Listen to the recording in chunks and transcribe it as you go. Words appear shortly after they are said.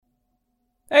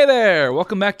Hey there!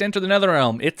 Welcome back to Enter the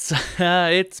Netherrealm.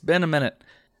 It's been a minute.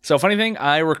 So, funny thing,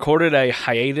 I recorded a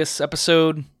hiatus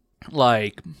episode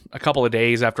like a couple of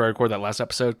days after I recorded that last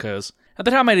episode, because at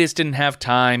the time I just didn't have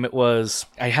time.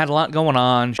 I had a lot going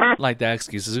on, like that,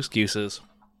 excuses.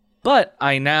 But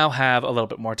I now have a little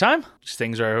bit more time.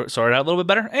 Things are sorted out a little bit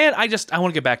better, and I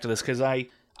want to get back to this because I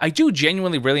do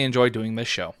genuinely really enjoy doing this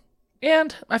show.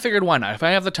 And I figured, why not? If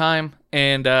I have the time,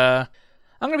 and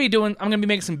I'm gonna be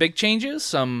making some big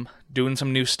changes, doing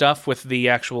some new stuff with the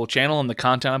actual channel and the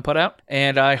content I put out,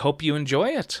 and I hope you enjoy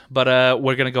it. But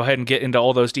we're gonna go ahead and get into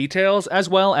all those details, as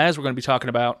well as we're gonna be talking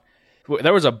about.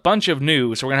 There was a bunch of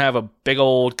news, so we're gonna have a big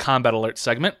old Kombat Alert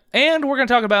segment, and we're gonna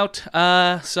talk about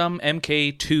some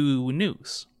MK2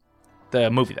 news,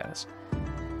 the movie that is.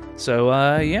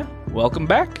 So yeah, welcome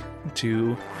back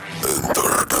to Enter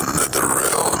the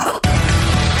Netherrealm.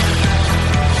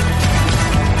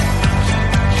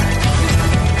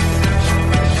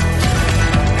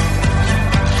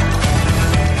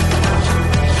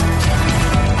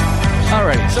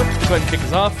 Alrighty, so let's go ahead and kick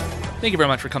us off. Thank you very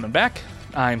much for coming back.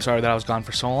 I'm sorry that I was gone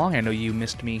for so long. I know you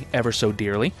missed me ever so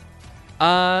dearly.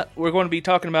 We're going to be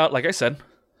talking about, like I said,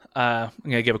 I'm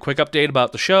going to give a quick update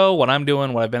about the show, what I'm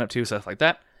doing, what I've been up to, stuff like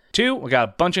that. 2, we got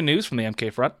a bunch of news from the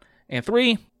MK front. And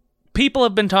 3, people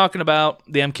have been talking about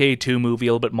the MK2 movie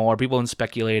a little bit more, people have been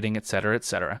speculating, etc.,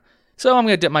 etc. So I'm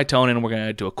going to dip my tone in and we're going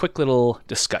to do a quick little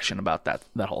discussion about that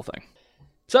whole thing.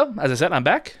 So, as I said, I'm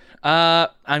back.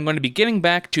 I'm going to be getting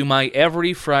back to my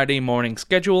every Friday morning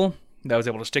schedule that I was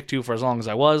able to stick to for as long as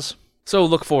I was. So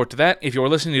look forward to that. If you're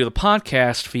listening to the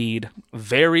podcast feed,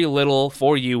 very little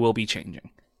for you will be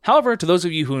changing. However, to those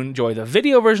of you who enjoy the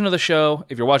video version of the show,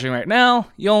 if you're watching right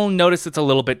now, you'll notice it's a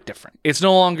little bit different. It's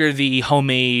no longer the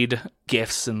homemade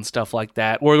GIFs and stuff like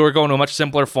that. We're going to a much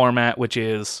simpler format, which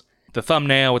is the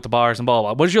thumbnail with the bars and blah,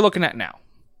 blah, blah. What you're looking at now.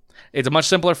 It's a much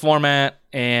simpler format,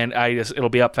 and it'll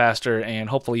be up faster, and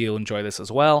hopefully you'll enjoy this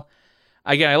as well.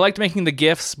 Again, I liked making the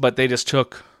GIFs, but they just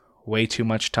took way too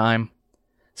much time.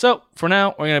 So, for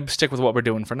now, we're going to stick with what we're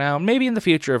doing for now. Maybe in the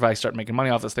future, if I start making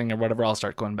money off this thing or whatever, I'll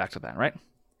start going back to that, right?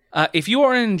 If you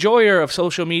are an enjoyer of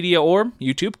social media or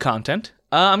YouTube content,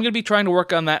 I'm going to be trying to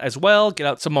work on that as well, get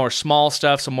out some more small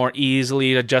stuff, some more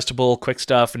easily adjustable, quick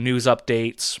stuff, news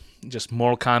updates, just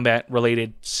Mortal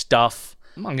Kombat-related stuff.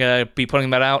 I'm going to be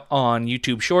putting that out on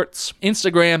YouTube Shorts,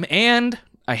 Instagram, and,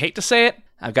 I hate to say it,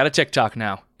 I've got a TikTok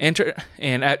now.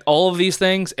 And at all of these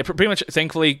things, pretty much,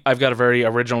 thankfully, I've got a very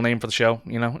original name for the show,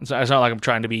 you know? It's not like I'm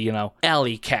trying to be,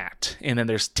 Alley Cat, and then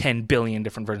there's 10 billion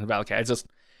different versions of Alley Cat. It's just,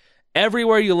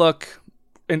 everywhere you look,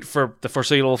 for the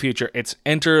foreseeable future, it's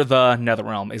Enter the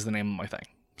Netherrealm is the name of my thing.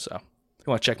 So, if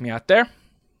you want to check me out there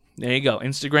you go.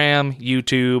 Instagram,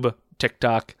 YouTube,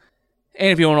 TikTok. And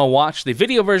if you want to watch the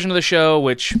video version of the show,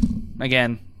 which,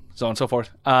 again, so on and so forth,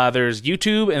 there's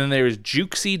YouTube, and then there's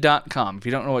Juxi.com. If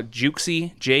you don't know what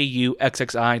Juxi,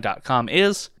 Juxxi.com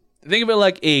is, think of it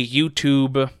like a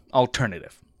YouTube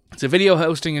alternative. It's a video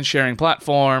hosting and sharing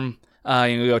platform. You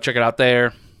can go check it out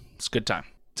there. It's a good time.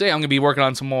 So yeah, I'm going to be working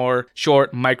on some more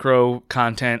short, micro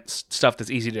content, stuff that's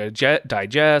easy to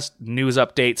digest, news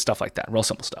updates, stuff like that. Real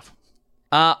simple stuff.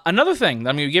 Another thing that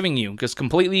I'm going to be giving you, just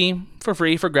completely for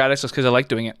free, for gratis, just because I like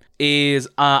doing it, is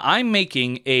I'm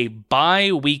making a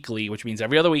bi-weekly, which means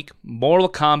every other week, Mortal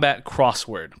Kombat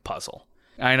crossword puzzle.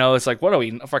 I know, it's like, what are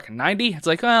we, fucking 90? It's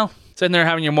like, well, sitting there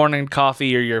having your morning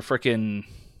coffee or your freaking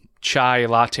chai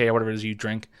latte or whatever it is you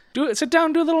drink. Sit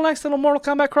down, do a nice little Mortal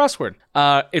Kombat crossword.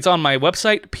 It's on my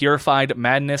website,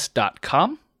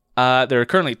 purifiedmadness.com. There are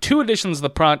currently 2 editions of the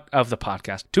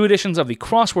podcast, 2 editions of the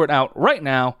crossword out right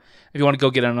now. If you want to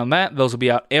go get in on that, those will be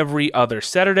out every other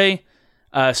Saturday,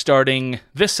 starting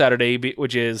this Saturday,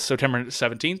 which is September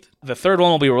 17th. The third one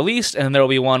will be released, and there will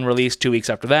be one released 2 weeks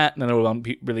after that, and then there will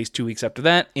be released 2 weeks after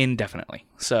that, indefinitely.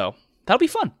 So, that'll be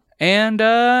fun. And,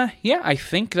 yeah, I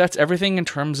think that's everything in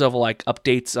terms of, like,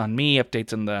 updates on me,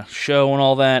 updates on the show and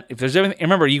all that. If there's anything,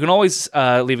 remember, you can always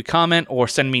leave a comment or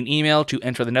send me an email to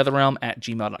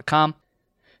enterthenetherrealm@gmail.com.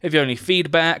 If you have any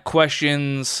feedback,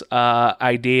 questions,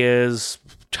 ideas,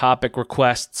 topic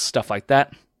requests, stuff like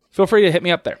that, feel free to hit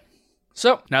me up there.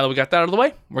 So, now that we got that out of the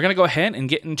way, we're going to go ahead and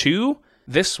get into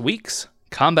this week's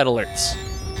Kombat Alerts.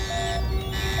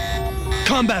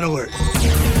 Kombat Alert!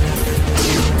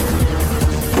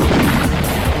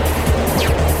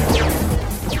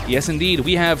 Yes, indeed,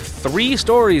 we have 3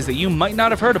 stories that you might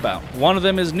not have heard about. One of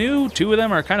them is new, 2 of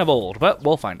them are kind of old, but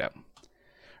we'll find out.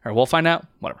 Or we'll find out,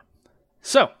 whatever.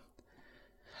 So,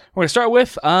 we're going to start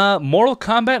with Mortal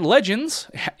Kombat Legends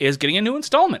is getting a new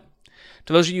installment.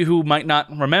 To those of you who might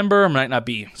not remember, might not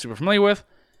be super familiar with,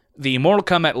 the Mortal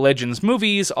Kombat Legends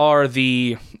movies are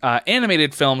the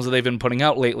animated films that they've been putting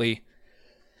out lately.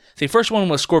 The first one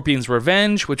was Scorpion's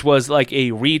Revenge, which was like a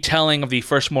retelling of the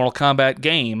first Mortal Kombat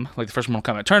game, like the first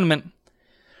Mortal Kombat tournament,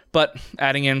 but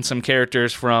adding in some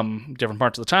characters from different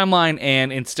parts of the timeline,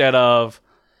 and instead of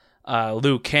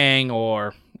Liu Kang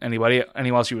or anyone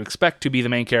else you would expect to be the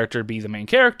main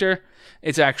character,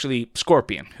 it's actually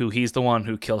Scorpion, who he's the one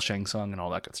who kills Shang Tsung and all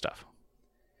that good stuff.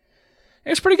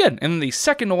 It's pretty good. And the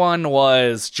second one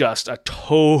was just a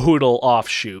total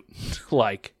offshoot,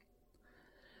 like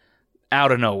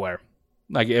out of nowhere.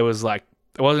 Like it was a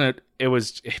whole thing. It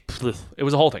was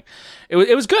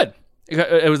good.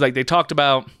 It was like they talked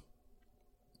about.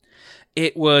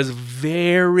 It was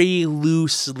very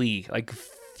loosely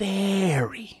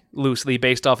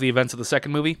based off the events of the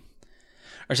second movie.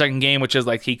 Or second game, which is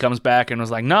like he comes back and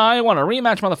was like, "Nah, I want a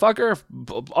rematch, motherfucker.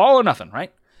 All or nothing,"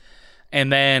 right? And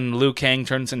then Liu Kang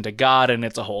turns into God, and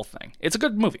it's a whole thing. It's a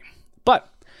good movie. But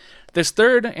this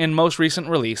third and most recent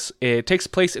release, it takes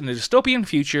place in a dystopian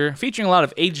future, featuring a lot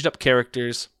of aged-up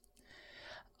characters,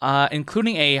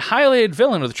 including a highlighted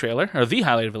villain of the trailer,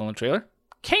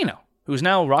 Kano, who's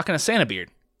now rocking a Santa beard.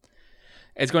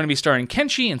 It's going to be starring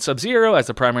Kenshi and Sub-Zero as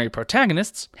the primary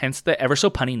protagonists, hence the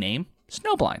ever-so-punny name,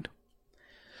 Snowblind.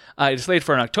 It is slated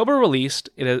for an October release.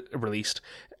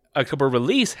 October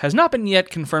release has not been yet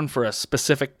confirmed for a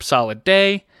specific solid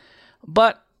day,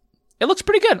 but it looks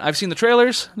pretty good. I've seen the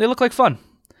trailers; they look like fun.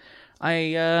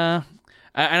 I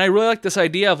really like this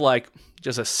idea of like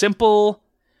just a simple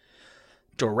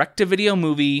direct-to-video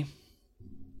movie,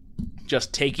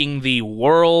 just taking the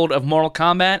world of Mortal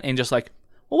Kombat and just like,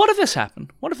 well, what if this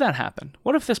happened? What if that happened?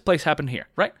 What if this place happened here?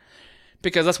 Right?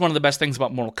 Because that's one of the best things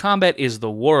about Mortal Kombat is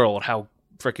the world, how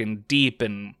freaking deep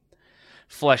and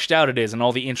fleshed out it is, and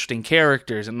all the interesting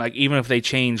characters, and like even if they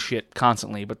change shit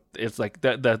constantly, but it's like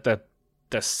the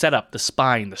setup, the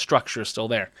spine, the structure is still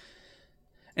there,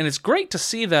 and it's great to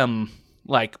see them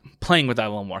like playing with that a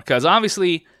little more. Because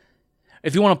obviously,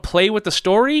 if you want to play with the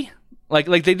story, like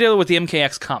they did it with the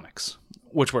MKX comics,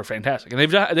 which were fantastic,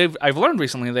 and I've learned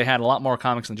recently they had a lot more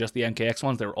comics than just the MKX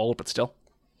ones. They were old, but still.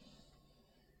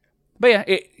 But yeah,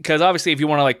 because obviously, if you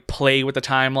want to like play with the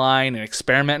timeline and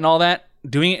experiment and all that,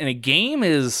 doing it in a game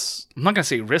is, I'm not going to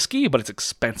say risky, but it's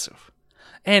expensive.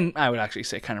 And I would actually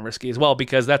say kind of risky as well,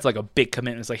 because that's like a big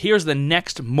commitment. It's like, here's the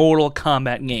next Mortal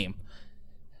Kombat game.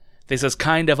 This is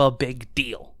kind of a big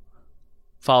deal.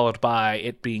 Followed by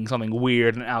it being something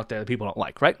weird and out there that people don't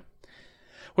like, right?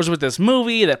 Whereas with this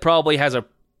movie that probably has a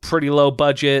pretty low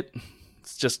budget,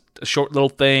 it's just a short little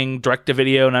thing, direct to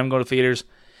video, and I'm going to theaters.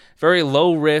 Very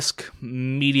low risk,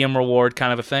 medium reward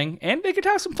kind of a thing. And they could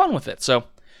have some fun with it. So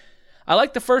I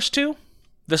like the first two.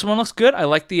 This one looks good. I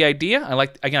like the idea. I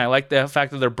like the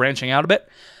fact that they're branching out a bit.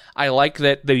 I like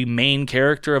that the main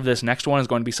character of this next one is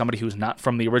going to be somebody who's not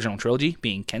from the original trilogy,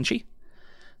 being Kenshi.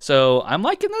 So I'm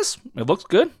liking this. It looks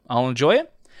good. I'll enjoy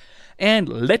it. And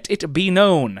let it be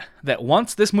known that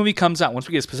once this movie comes out, once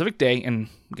we get a specific day, and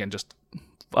again, just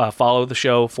follow the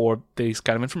show for this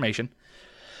kind of information,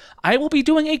 I will be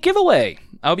doing a giveaway.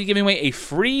 I'll be giving away a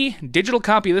free digital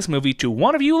copy of this movie to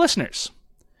one of you listeners.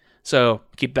 So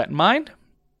keep that in mind.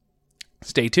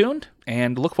 Stay tuned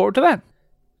and look forward to that.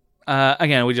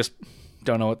 Again, we just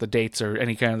don't know what the dates or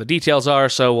any kind of the details are,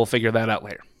 so we'll figure that out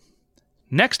later.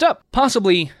 Next up,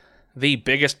 possibly the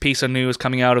biggest piece of news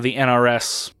coming out of the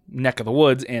NRS neck of the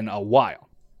woods in a while.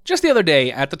 Just the other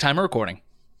day, at the time of recording,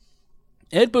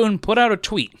 Ed Boon put out a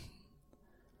tweet.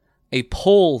 A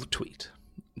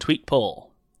tweet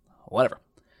poll, whatever,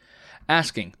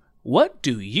 asking, what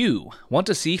do you want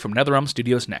to see from NetherRealm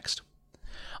Studios next?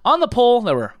 On the poll,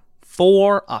 there were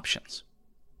 4 options.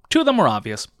 2 of them were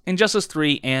obvious, Injustice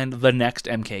 3 and the next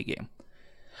MK game.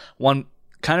 One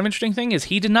kind of interesting thing is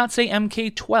he did not say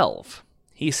MK12.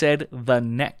 He said the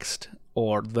next,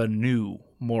 or the new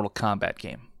Mortal Kombat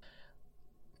game.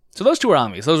 So those 2 are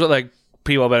obvious. Those are like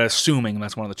people have been assuming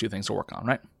that's one of the 2 things to work on,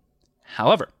 right?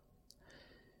 However,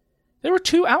 there were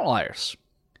 2 outliers.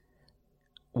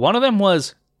 One of them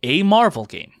was a Marvel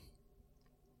game.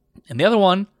 And the other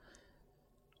one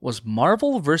was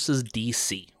Marvel versus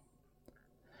DC.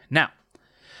 Now,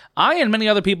 I and many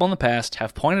other people in the past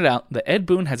have pointed out that Ed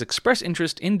Boon has expressed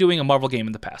interest in doing a Marvel game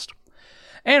in the past.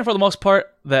 And for the most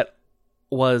part, that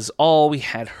was all we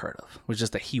had heard of, was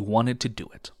just that he wanted to do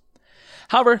it.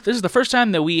 However, this is the first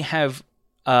time that we have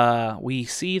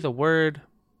seen the word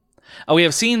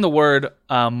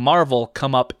Marvel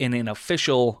come up in an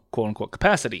official, quote-unquote,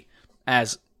 capacity,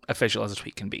 as official as a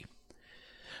tweet can be.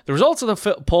 The results of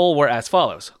the poll were as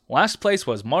follows. Last place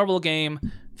was Marvel game,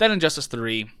 then Injustice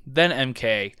 3, then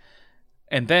MK,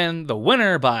 and then the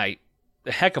winner by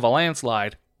a heck of a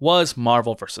landslide was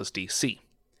Marvel vs. DC.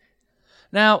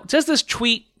 Now, does this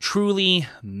tweet truly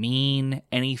mean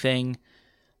anything?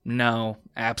 No,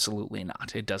 absolutely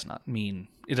not. It does not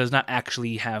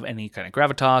actually have any kind of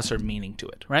gravitas or meaning to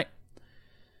it, right?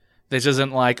 This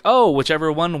isn't like, oh,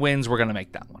 whichever one wins, we're going to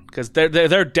make that one. Because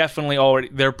they're definitely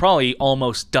they're probably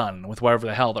almost done with whatever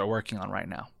the hell they're working on right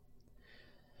now.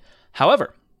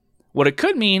 However, what it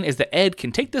could mean is that Ed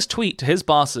can take this tweet to his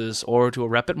bosses or to a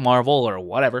rep at Marvel or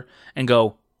whatever and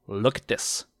go, look at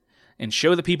this, and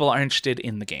show that people are interested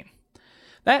in the game.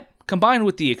 That, combined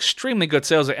with the extremely good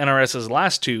sales of NRS's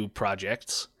last two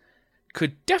projects,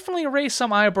 could definitely raise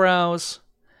some eyebrows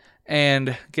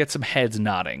and get some heads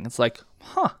nodding. It's like,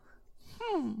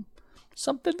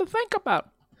 something to think about.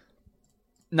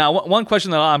 Now, one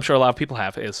question that I'm sure a lot of people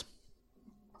have is,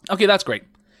 okay, that's great.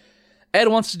 Ed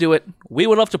wants to do it. We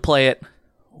would love to play it.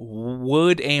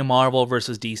 Would a Marvel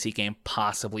vs. DC game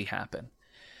possibly happen?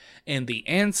 And the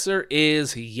answer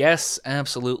is yes,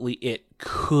 absolutely it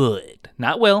could.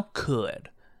 Not will, could.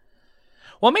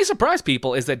 What may surprise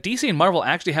people is that DC and Marvel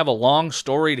actually have a long,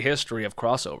 storied history of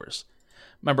crossovers.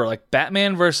 Remember, like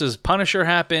Batman versus Punisher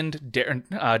happened,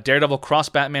 Daredevil cross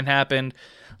Batman happened,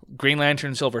 Green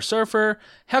Lantern, Silver Surfer.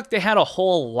 Heck, they had a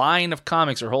whole line of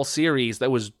comics or whole series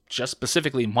that was just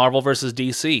specifically Marvel versus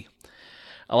DC.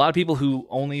 A lot of people who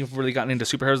only have really gotten into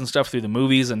superheroes and stuff through the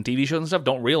movies and TV shows and stuff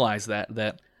don't realize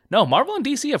that no, Marvel and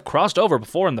DC have crossed over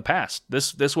before in the past.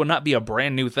 This would not be a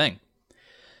brand new thing.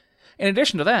 In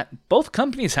addition to that, both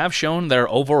companies have shown their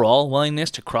overall willingness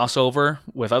to cross over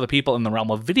with other people in the realm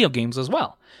of video games as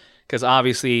well. Because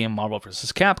obviously, Marvel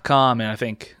vs. Capcom, and I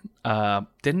think,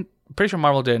 pretty sure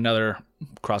Marvel did another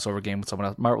crossover game with someone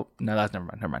else.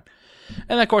 Never mind.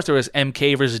 And of course, there was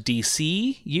MK vs.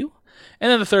 DCU,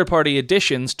 and then the third-party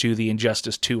additions to the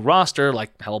Injustice 2 roster,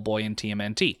 like Hellboy and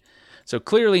TMNT. So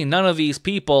clearly, none of these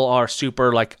people are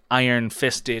super, like,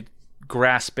 iron-fisted,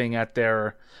 grasping at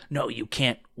their, no, you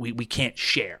can't, we can't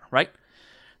share, right?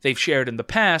 They've shared in the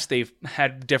past, they've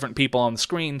had different people on the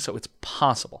screen, so it's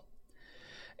possible.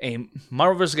 A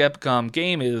Marvel vs. Capcom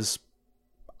game is,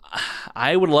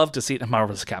 I would love to see it in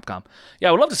Marvel vs. Capcom. Yeah,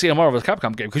 I would love to see a Marvel vs.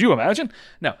 Capcom game. Could you imagine?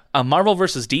 No, a Marvel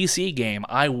vs. DC game,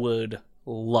 I would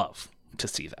love to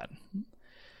see that.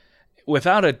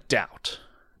 Without a doubt.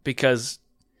 Because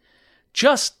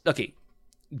just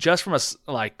from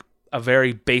a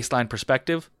very baseline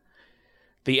perspective,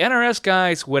 the NRS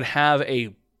guys would have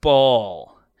a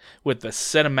ball with the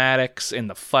cinematics and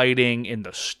the fighting in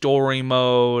the story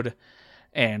mode,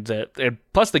 and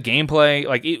plus the gameplay.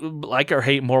 Like or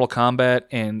hate Mortal Kombat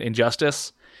and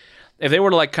Injustice, if they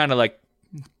were to kind of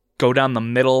go down the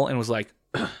middle and was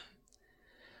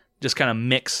just kind of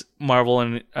mix Marvel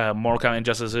and Mortal Kombat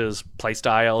Injustice's play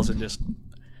styles and just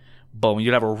boom,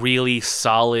 you'd have a really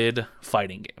solid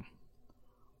fighting game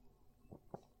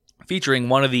featuring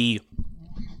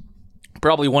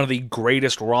probably one of the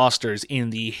greatest rosters in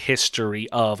the history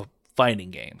of fighting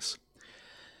games.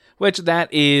 Which that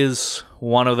is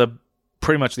one of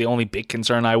pretty much the only big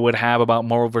concern I would have about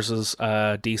Marvel vs.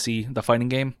 DC, the fighting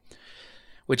game.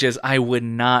 Which is I would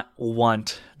not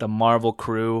want the Marvel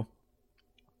crew,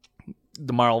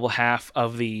 the Marvel half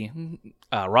of the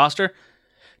roster,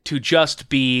 to just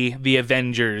be the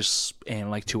Avengers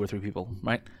and 2 or 3 people,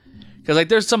 right? Because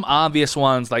there's some obvious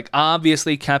ones,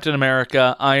 obviously Captain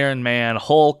America, Iron Man,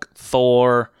 Hulk,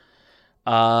 Thor,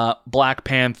 Black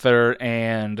Panther,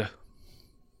 and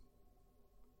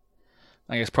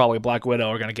I guess probably Black Widow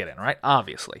are going to get in, right?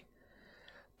 Obviously.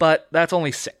 But that's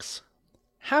only 6.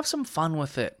 Have some fun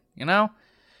with it, you know?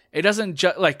 It doesn't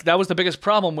just, that was the biggest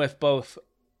problem with both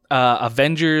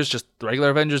Avengers, just the regular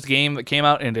Avengers game that came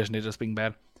out, in addition to just being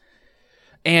bad,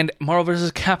 and Marvel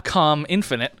vs. Capcom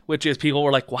Infinite, which is people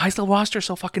were like, why is the roster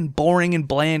so fucking boring and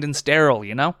bland and sterile,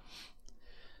 you know?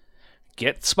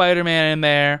 Get Spider-Man in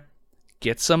there.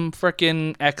 Get some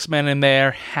frickin' X-Men in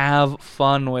there. Have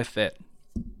fun with it.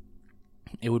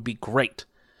 It would be great.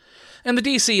 And the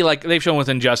DC, they've shown with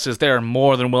Injustice, they're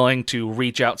more than willing to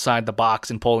reach outside the box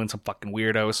and pull in some fucking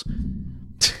weirdos.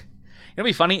 It'd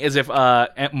be funny is if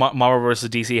Marvel vs.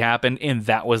 DC happened and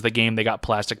that was the game they got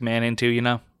Plastic Man into, you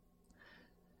know?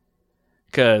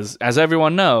 Because, as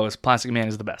everyone knows, Plastic Man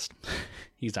is the best.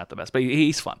 He's not the best, but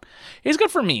he's fun. He's good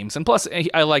for memes, and plus,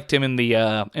 I liked him in the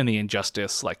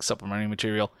Injustice supplementary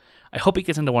material. I hope he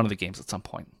gets into one of the games at some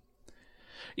point,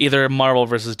 either Marvel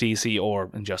vs. DC or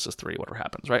Injustice 3, whatever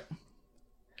happens, right?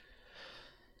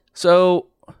 So,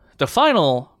 the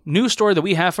final news story that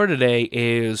we have for today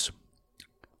is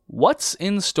what's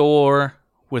in store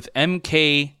with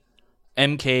MK's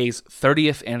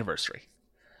 30th anniversary.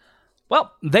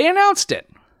 Well, they announced it.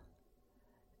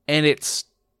 and it's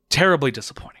terribly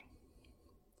disappointing.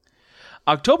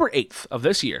 October 8th of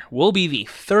this year will be the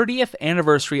 30th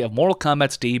anniversary of Mortal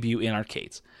Kombat's debut in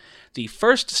arcades. The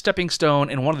first stepping stone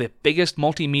in one of the biggest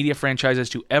multimedia franchises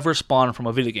to ever spawn from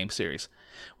a video game series,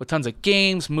 with tons of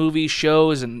games, movies,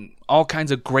 shows, and all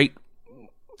kinds of great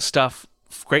stuff,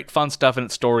 great fun stuff in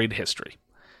its storied history.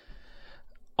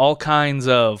 All kinds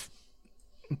of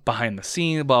behind the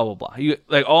scenes, blah, blah, blah.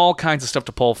 Like all kinds of stuff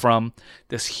to pull from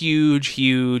this huge,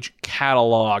 huge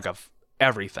catalog of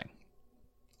everything.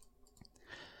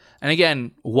 And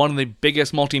again, one of the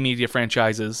biggest multimedia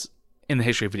franchises in the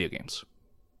history of video games.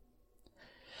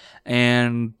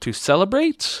 And to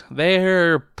celebrate,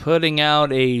 they're putting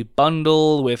out a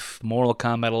bundle with Mortal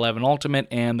Kombat 11 Ultimate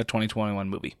and the 2021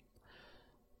 movie.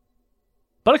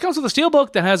 But it comes with a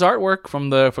steelbook that has artwork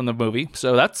from the movie,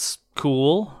 so that's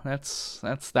cool. That's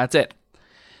it.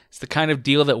 It's the kind of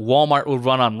deal that Walmart would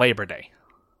run on Labor Day.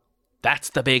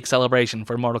 That's the big celebration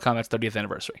for Mortal Kombat's 30th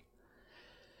anniversary.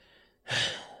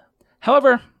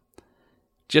 However,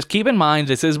 just keep in mind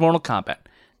this is Mortal Kombat.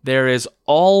 There is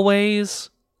always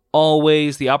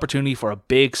the opportunity for a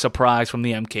big surprise from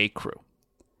the MK crew.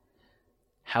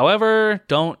 However,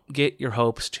 don't get your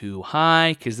hopes too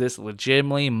high, because this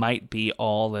legitimately might be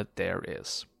all that there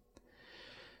is.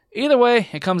 Either way,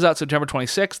 it comes out September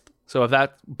 26th, so if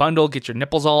that bundle gets your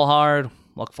nipples all hard,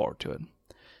 look forward to it.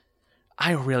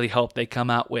 I really hope they come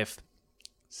out with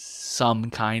some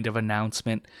kind of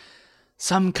announcement,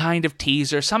 some kind of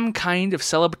teaser, some kind of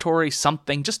celebratory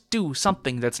something. Just do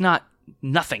something that's not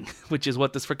nothing, which is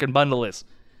what this freaking bundle is.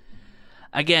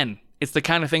 Again, it's the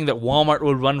kind of thing that Walmart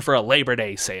would run for a Labor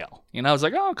Day sale. You know, it's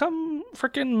like, oh, come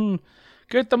freaking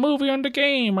get the movie and the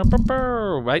game,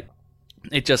 right?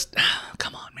 It just,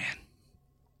 come on, man.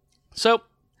 So,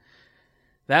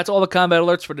 that's all the combat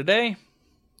alerts for today.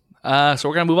 So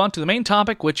we're going to move on to the main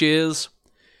topic, which is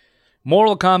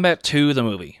Mortal Kombat 2, the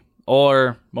movie.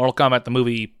 Or Mortal Kombat, the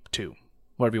movie 2.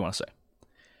 Whatever you want to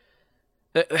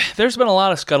say. There's been a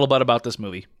lot of scuttlebutt about this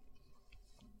movie.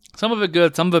 Some of it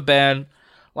good, some of it bad.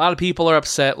 A lot of people are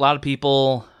upset. A lot of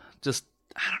people just,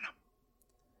 I don't know.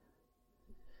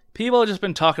 People have just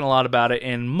been talking a lot about it,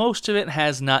 and most of it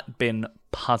has not been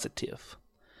positive.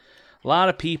 A lot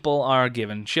of people are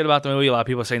giving shit about the movie. A lot of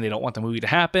people are saying they don't want the movie to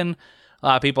happen. A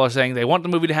lot of people are saying they want the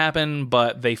movie to happen,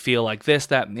 but they feel like this,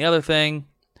 that, and the other thing.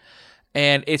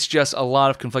 And it's just a lot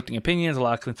of conflicting opinions, a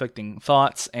lot of conflicting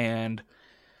thoughts, and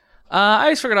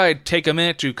I just figured I'd take a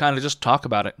minute to kind of just talk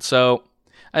about it. So,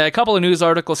 a couple of news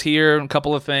articles here, a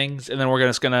couple of things, and then I'm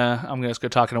just gonna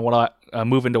talk into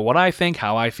move into what I think,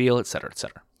 how I feel, etc.,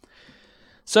 etc.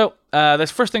 So,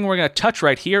 this first thing we're gonna touch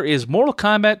right here is Mortal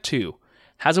Kombat 2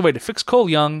 has a way to fix Cole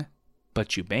Young,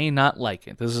 but you may not like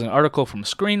it. This is an article from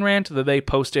Screen Rant that they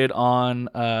posted on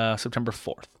September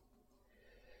 4th.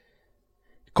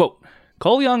 Quote,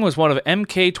 Cole Young was one of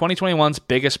MK 2021's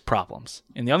biggest problems,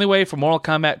 and the only way for Mortal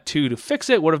Kombat 2 to fix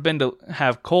it would have been to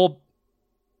have Cole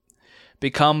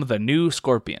become the new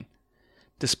Scorpion.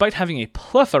 Despite having a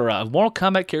plethora of Mortal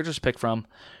Kombat characters to pick from,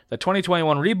 the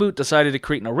 2021 reboot decided to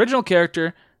create an original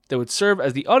character that would serve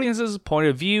as the audience's point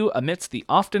of view amidst the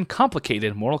often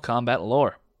complicated Mortal Kombat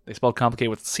lore. They spelled complicated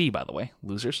with C, by the way,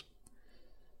 losers.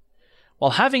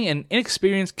 While having an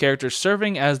inexperienced character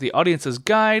serving as the audience's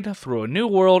guide through a new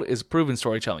world is a proven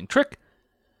storytelling trick,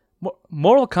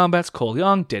 Mortal Kombat's Cole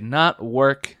Young did not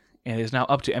work, and it is now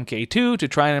up to MK2 to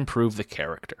try and improve the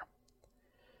character.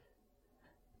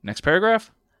 Next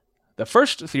paragraph. The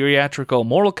first theatrical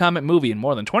Mortal Kombat movie in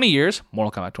more than 20 years,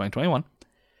 Mortal Kombat 2021,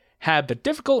 had the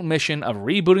difficult mission of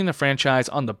rebooting the franchise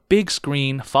on the big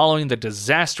screen following the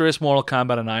disastrous Mortal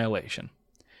Kombat Annihilation.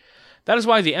 That is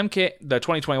why the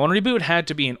 2021 reboot had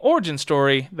to be an origin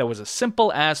story that was as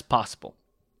simple as possible.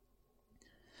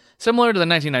 Similar to the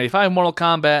 1995 Mortal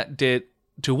Kombat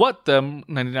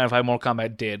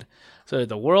did, so that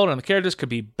the world and the characters could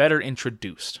be better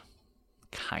introduced.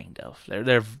 Kind of.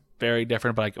 They're very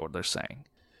different, but I get what they're saying.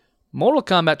 Mortal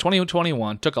Kombat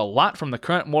 2021 took a lot from the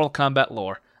current Mortal Kombat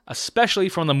lore, especially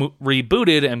from the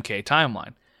rebooted MK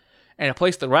timeline, and it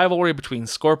placed the rivalry between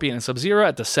Scorpion and Sub-Zero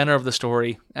at the center of the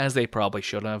story, as they probably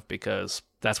should have, because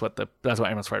that's what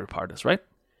everyone's favorite part is, right?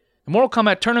 The Mortal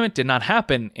Kombat tournament did not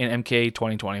happen in MK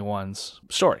 2021's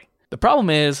story. The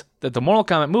problem is that the Mortal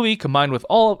Kombat movie combined with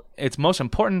all of its most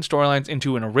important storylines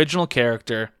into an original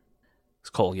character,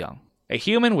 Cole Young, a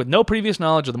human with no previous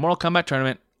knowledge of the Mortal Kombat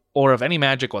tournament or of any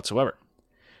magic whatsoever.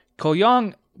 Cole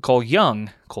Young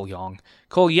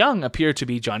appeared to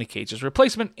be Johnny Cage's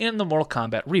replacement in the Mortal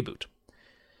Kombat reboot.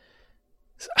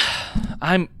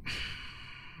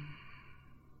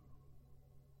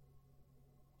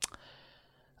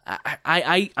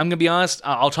 I'm going to be honest,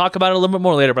 I'll talk about it a little bit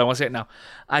more later, but I want to say it now.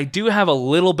 I do have a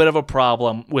little bit of a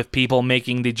problem with people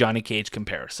making the Johnny Cage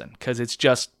comparison, because it's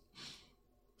just...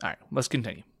 All right, let's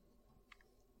continue.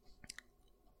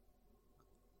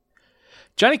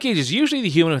 Johnny Cage is usually the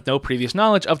human with no previous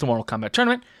knowledge of the Mortal Kombat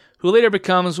tournament, who later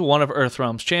becomes one of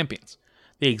Earthrealm's champions.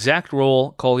 The exact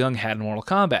role Cole Young had in Mortal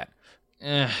Kombat.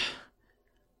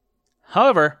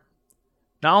 However,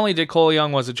 not only Cole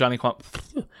Young was a Johnny...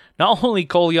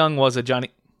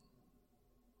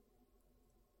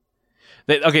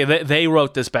 They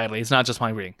wrote this badly. It's not just my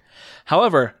reading.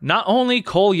 However, not only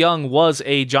Cole Young was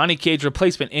a Johnny Cage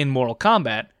replacement in Mortal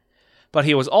Kombat, but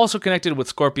he was also connected with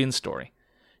Scorpion's story.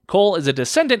 Cole is a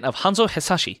descendant of Hanzo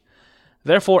Hasashi,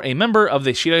 therefore a member of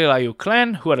the Shiraiyu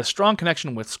clan who had a strong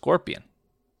connection with Scorpion.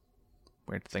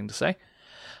 Weird thing to say.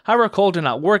 However, Cole did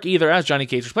not work either as Johnny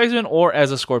Cage's replacement or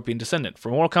as a Scorpion descendant. For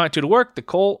Mortal Kombat 2 to work, the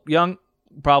Cole Young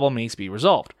problem needs to be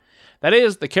resolved. That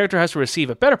is, the character has to receive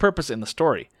a better purpose in the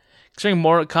story. Considering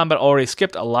Mortal Kombat already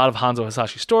skipped a lot of Hanzo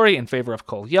Hasashi's story in favor of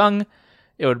Cole Young,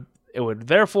 it would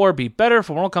therefore be better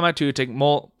for Mortal Kombat 2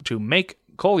 to make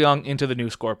Cole Young into the new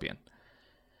Scorpion.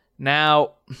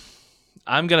 Now,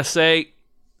 I'm going to say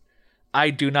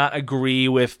I do not agree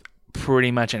with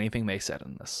pretty much anything they said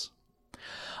in this.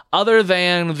 Other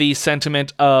than the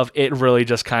sentiment of it really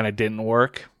just kind of didn't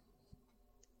work.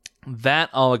 That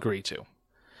I'll agree to.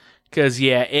 Because,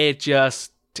 yeah, it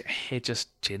just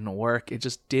didn't work. It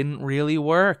just didn't really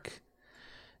work.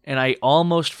 And I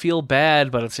almost feel bad,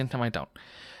 but at the same time I don't.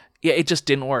 Yeah, it just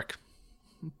didn't work.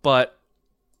 But,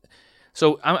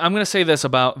 so I'm going to say this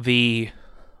about the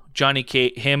Johnny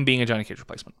Cage, him being a Johnny Cage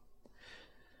replacement.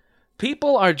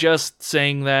 People are just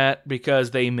saying that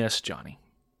because they miss Johnny.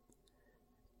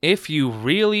 If you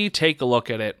really take a look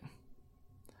at it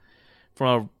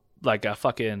from a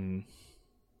fucking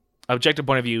objective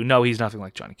point of view, no, he's nothing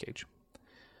like Johnny Cage.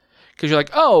 Because you're like,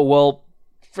 oh, well,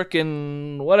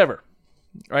 frickin' whatever.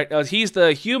 Right? He's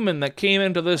the human that came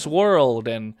into this world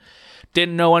and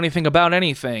didn't know anything about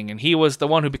anything, and he was the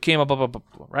one who became a blah, blah, blah,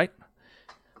 blah, right?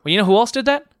 Well, you know who else did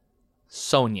that?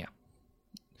 Sonya.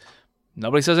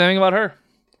 Nobody says anything about her.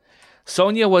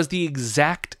 Sonya was the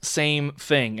exact same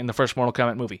thing in the first Mortal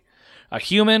Kombat movie. A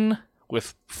human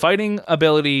with fighting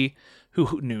ability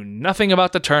who knew nothing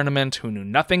about the tournament, who knew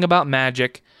nothing about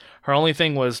magic. Her only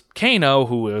thing was Kano,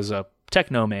 who was a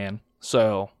techno man.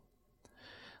 So,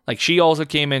 she also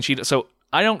came in. So,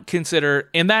 I don't consider...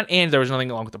 In that end, there was nothing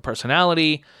wrong with the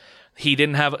personality. He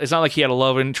didn't have... It's not like he had a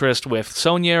love interest with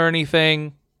Sonya or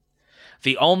anything.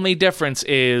 The only difference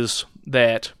is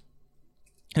that...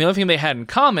 The only thing they had in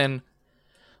common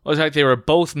was like they were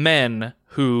both men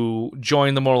who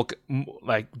joined the Mortal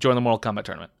Kombat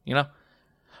tournament, you know?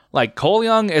 Like, Cole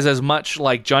Young is as much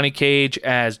like Johnny Cage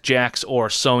as Jax or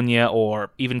Sonya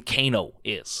or even Kano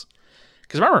is.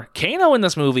 Because remember, Kano in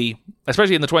this movie,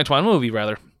 especially in the 2021 movie,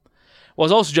 rather,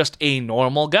 was also just a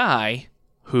normal guy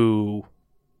who,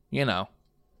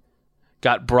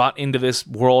 got brought into this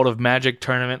world of magic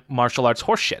tournament martial arts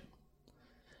horseshit.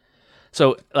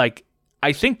 So,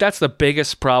 I think that's the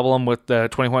biggest problem with the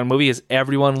 2021 movie is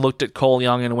everyone looked at Cole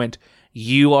Young and went,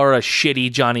 you are a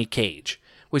shitty Johnny Cage,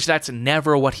 which that's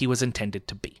never what he was intended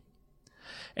to be.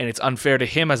 And it's unfair to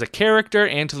him as a character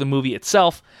and to the movie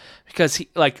itself because he,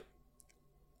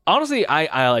 honestly,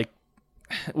 I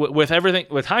with everything,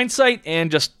 with hindsight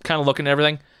and just kind of looking at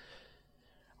everything,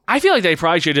 I feel like they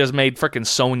probably should have just made frickin'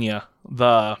 Sonya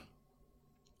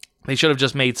they should have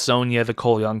just made Sonya the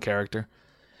Cole Young character.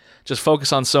 Just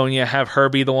focus on Sonya, have her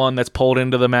be the one that's pulled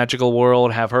into the magical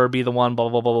world, have her be the one, blah,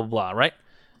 blah, blah, blah, blah, right?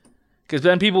 Because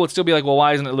then people would still be like, well,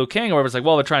 why isn't it Liu Kang? Or whatever. It's like,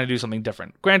 well, they're trying to do something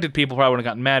different. Granted, people probably would have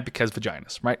gotten mad because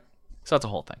vaginas, right? So that's a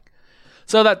whole thing.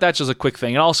 So that's just a quick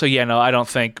thing. And also, I don't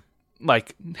think,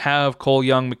 have Cole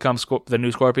Young become the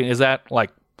new Scorpion. Is that,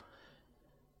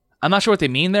 I'm not sure what they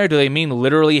mean there. Do they mean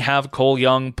literally have Cole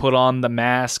Young put on the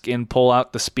mask and pull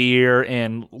out the spear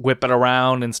and whip it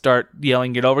around and start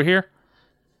yelling, get over here?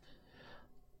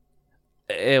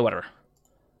 Whatever.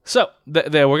 So, we're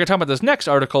going to talk about this next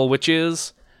article, which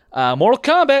is Mortal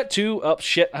Kombat 2. Oh,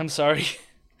 shit, I'm sorry.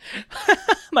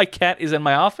 My cat is in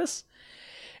my office,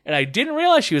 and I didn't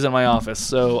realize she was in my office,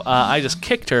 so I just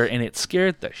kicked her, and it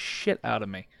scared the shit out of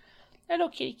me. Hello,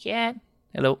 kitty cat.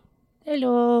 Hello.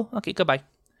 Hello. Okay, goodbye.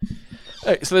 All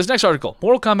right, so this next article,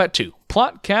 Mortal Kombat 2,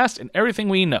 plot, cast, and everything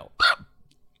we know.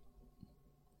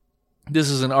 This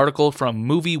is an article from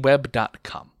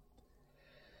movieweb.com.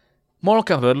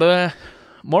 Mortal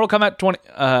Kombat 20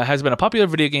 has been a popular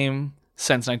video game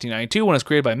since 1992 when it was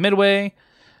created by Midway.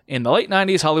 In the late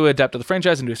 90s, Hollywood adapted the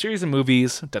franchise into a series of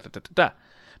movies.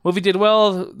 Movie did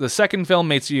well. The second film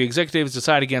made studio executives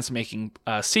decide against making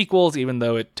sequels, even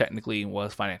though it technically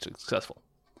was financially successful.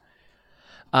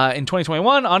 In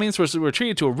 2021, audiences were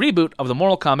treated to a reboot of the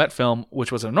Mortal Kombat film,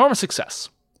 which was an enormous success.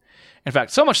 In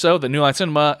fact, so much so that New Line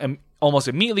Cinema almost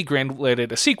immediately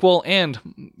greenlighted a sequel, and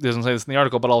it doesn't say this in the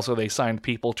article, but also they signed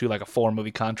people to like a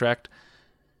 4-movie contract.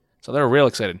 So they're real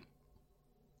excited.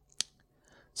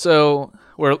 So,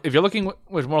 if you're looking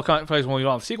with Mortal Kombat plays when we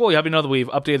want the sequel, you have to know that we've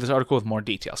updated this article with more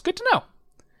details. Good to know.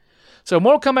 So,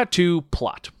 Mortal Kombat 2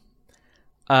 plot.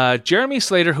 Jeremy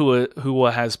Slater, who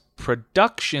has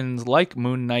productions like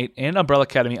Moon Knight and Umbrella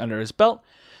Academy under his belt,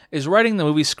 is writing the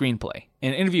movie's screenplay.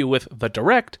 In an interview with The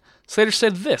Direct, Slater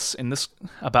said this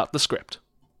about the script.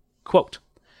 Quote,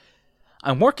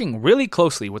 "I'm working really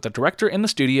closely with the director in the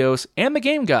studios and the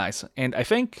game guys, and I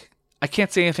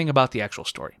can't say anything about the actual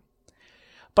story.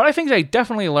 But I think I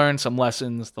definitely learned some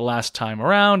lessons the last time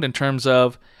around in terms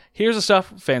of, here's the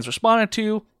stuff fans responded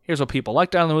to, here's what people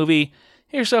liked out of the movie,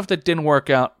 here's stuff that didn't work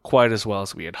out quite as well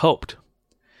as we had hoped.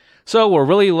 So we're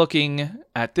really looking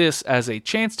at this as a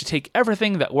chance to take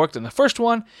everything that worked in the first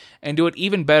one and do it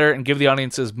even better and give the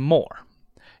audiences more.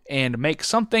 And make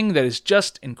something that is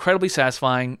just incredibly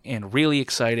satisfying and really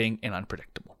exciting and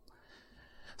unpredictable."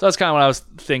 So that's kind of what I was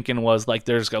thinking was like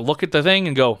they're just going to look at the thing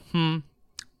and go,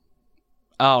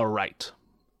 all right.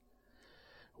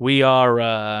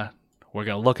 We're going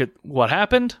to look at what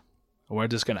happened. We're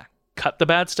just going to cut the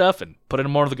bad stuff and put in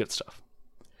more of the good stuff.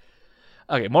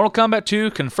 Okay, Mortal Kombat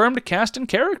 2 confirmed cast and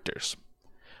characters.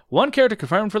 One character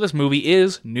confirmed for this movie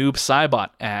is Noob Saibot,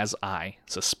 as I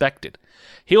suspected.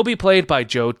 He'll be played by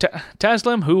Joe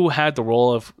Taslim, who had the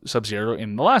role of Sub-Zero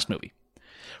in the last movie.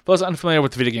 For those unfamiliar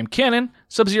with the video game canon,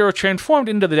 Sub-Zero transformed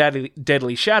into the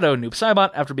deadly shadow Noob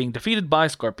Saibot after being defeated by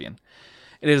Scorpion.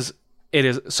 It is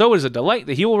a delight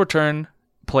that he will return,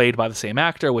 played by the same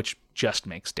actor, which just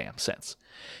makes damn sense.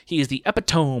 He is the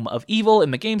epitome of evil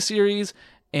in the game series,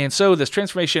 and so this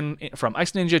transformation from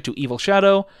Ice Ninja to Evil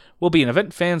Shadow will be an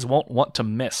event fans won't want to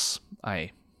miss.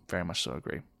 I very much so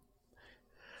agree.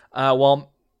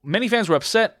 While many fans were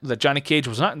upset that Johnny Cage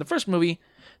was not in the first movie,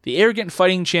 the arrogant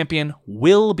fighting champion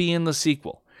will be in the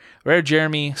sequel. Rare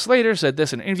Jeremy Slater said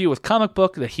this in an interview with Comic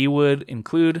Book that he would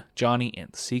include Johnny in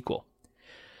the sequel.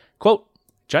 Quote,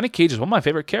 "Johnny Cage is one of my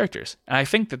favorite characters, and I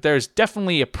think that there's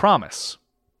definitely a promise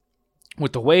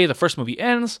with the way the first movie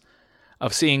ends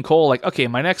of seeing Cole like, okay,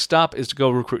 my next stop is to go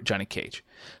recruit Johnny Cage.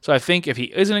 So I think if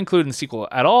he isn't included in the sequel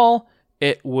at all,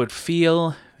 it would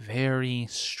feel very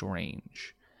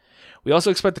strange. We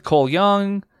also expect that Cole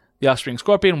Young, the Offspring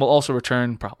Scorpion, will also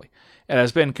return probably. It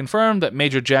has been confirmed that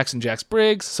Major Jackson Jax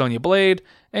Briggs, Sonya Blade,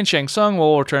 and Shang Tsung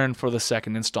will return for the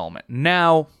second installment."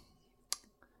 Now,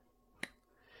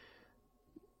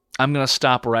 I'm going to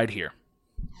stop right here,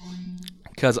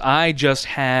 because I just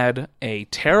had a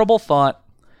terrible thought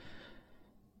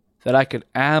that I could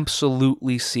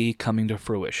absolutely see coming to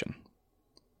fruition.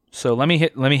 So let me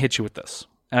hit you with this.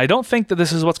 And I don't think that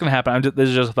this is what's going to happen. This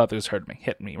is just a thought that just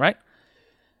hit me, right?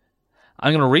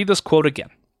 I'm going to read this quote again.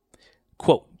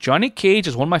 Quote, "Johnny Cage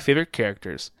is one of my favorite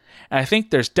characters, and I think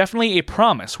there's definitely a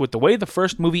promise with the way the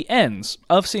first movie ends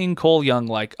of seeing Cole Young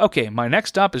like, okay, my next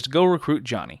stop is to go recruit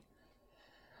Johnny.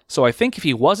 So I think if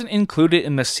he wasn't included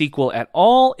in the sequel at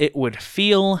all, it would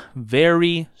feel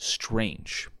very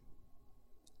strange."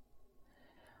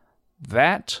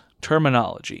 That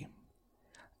terminology.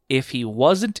 If he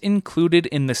wasn't included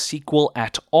in the sequel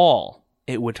at all,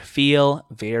 it would feel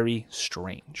very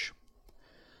strange.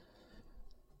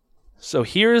 So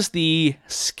here's the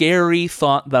scary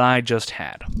thought that I just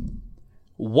had.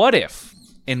 What if,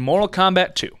 in Mortal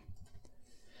Kombat 2,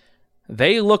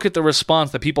 they look at the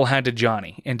response that people had to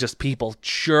Johnny, and just people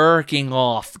jerking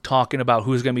off, talking about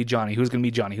who's going to be Johnny, who's going to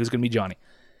be Johnny, who's going to be Johnny.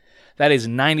 That is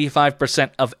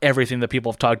 95% of everything that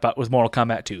people have talked about with Mortal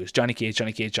Kombat 2 is Johnny Cage,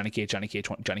 Johnny Cage, Johnny Cage, Johnny Cage,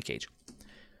 Johnny Cage.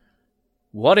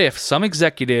 What if some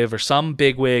executive or some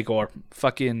bigwig or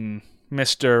fucking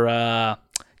Mr.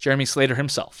 Jeremy Slater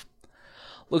himself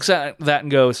looks at that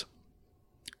and goes,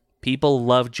 people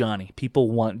love Johnny.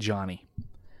 People want Johnny.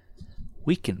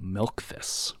 We can milk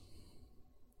this.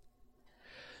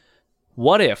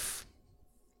 What if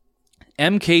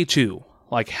MK2,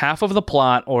 like half of the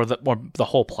plot, or the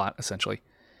whole plot essentially,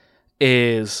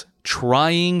 is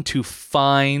trying to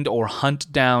find or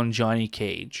hunt down Johnny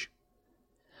Cage,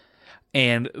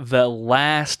 and the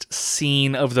last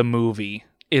scene of the movie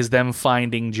is them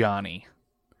finding Johnny,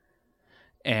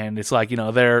 and it's like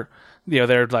they're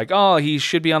like, oh, he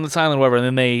should be on this island, whatever, and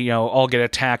then they all get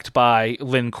attacked by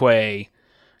Lin Kuei,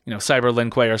 Cyber Lin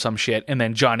Kuei or some shit, and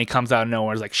then Johnny comes out of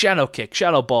nowhere, is like shadow kick,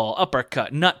 shadow ball,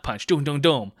 uppercut, nut punch, doom doom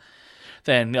doom.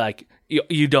 Then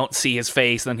You don't see his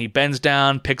face. Then he bends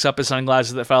down, picks up his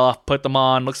sunglasses that fell off, put them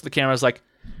on, looks at the camera, is like,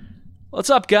 "What's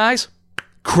up, guys?"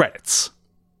 Credits.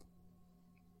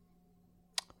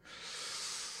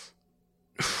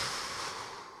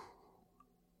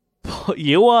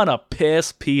 You want to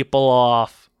piss people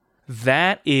off.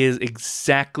 That is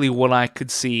exactly what I could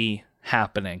see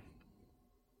happening.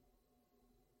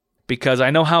 Because I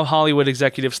know how Hollywood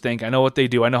executives think. I know what they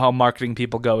do. I know how marketing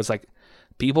people go. It's like,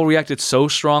 people reacted so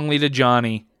strongly to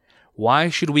Johnny. Why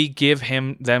should we give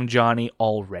them Johnny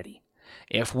already?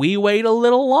 If we wait a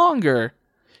little longer,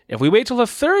 if we wait till the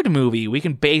third movie, we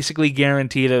can basically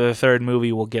guarantee that the third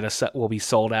movie will be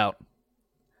sold out.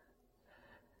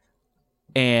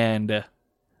 And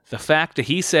the fact that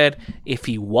he said if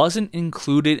he wasn't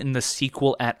included in the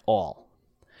sequel at all,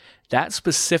 that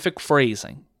specific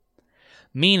phrasing,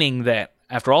 meaning that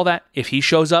after all that, if he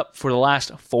shows up for the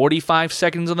last 45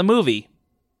 seconds of the movie,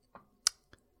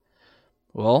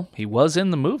 well, he was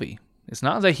in the movie. It's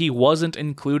not that he wasn't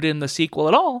included in the sequel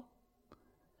at all.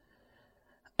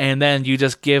 And then you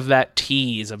just give that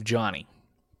tease of Johnny.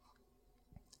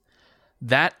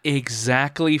 That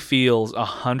exactly feels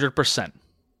 100%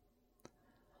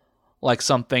 like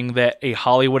something that a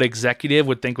Hollywood executive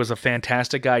would think was a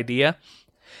fantastic idea.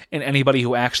 And anybody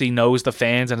who actually knows the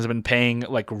fans and has been paying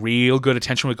like real good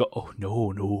attention would go, "Oh, no.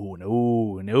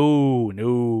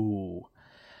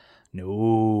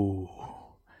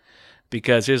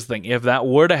 Because here's the thing, if that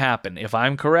were to happen, if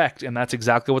I'm correct, and that's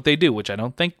exactly what they do, which I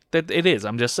don't think that it is,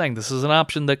 I'm just saying this is an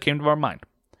option that came to our mind.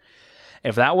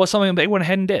 If that was something they went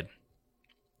ahead and did,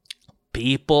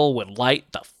 people would light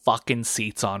the fucking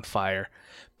seats on fire.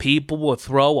 People would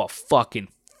throw a fucking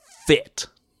fit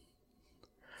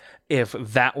if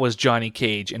that was Johnny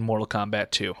Cage in Mortal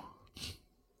Kombat 2.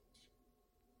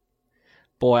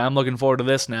 Boy, I'm looking forward to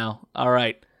this now. All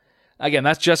right. Again,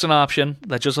 that's just an option.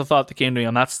 That's just a thought that came to me.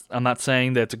 I'm not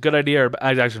saying that it's a good idea, or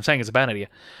I'm saying it's a bad idea.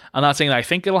 I'm not saying that I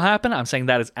think it'll happen. I'm saying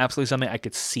that is absolutely something I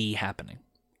could see happening.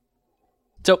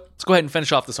 So, let's go ahead and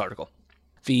finish off this article.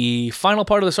 The final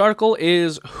part of this article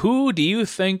is, who do you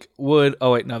think would...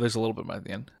 Oh, wait, no, there's a little bit more at the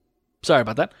end. Sorry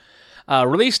about that.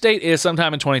 Release date is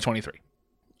sometime in 2023,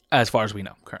 as far as we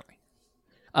know currently.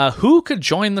 Who could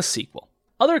join the sequel?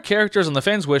 Other characters on the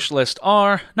fans' wish list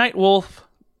are Nightwolf,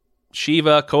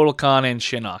 Shiva, Kotal Khan, and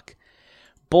Shinnok.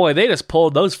 Boy, they just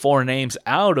pulled those 4 names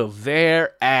out of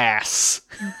their ass.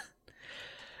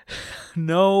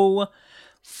 No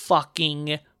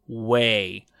fucking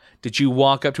way did you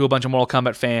walk up to a bunch of Mortal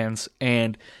Kombat fans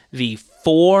and the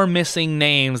 4 missing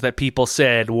names that people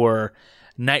said were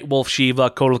Nightwolf, Shiva,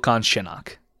 Kotal Khan,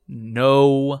 Shinnok.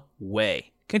 No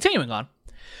way. Continuing on.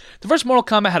 The first Mortal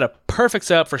Kombat had a perfect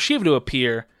setup for Shiva to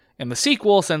appear in the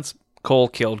sequel since Cole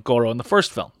killed Goro in the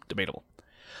first film. Debatable.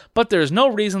 But there is no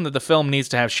reason that the film needs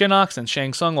to have Shinnok, since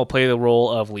Shang Tsung will play the role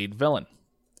of lead villain.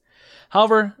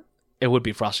 However, it would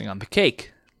be frosting on the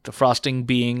cake. The frosting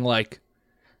being like,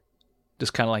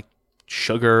 just kind of like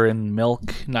sugar and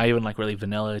milk, not even like really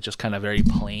vanilla, just kind of very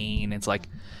plain. It's like,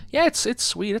 yeah, it's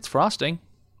sweet, it's frosting.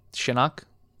 Shinnok,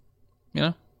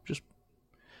 just,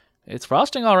 it's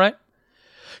frosting, all right.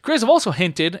 Creators have also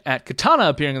hinted at Katana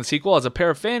appearing in the sequel as a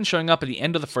pair of fans showing up at the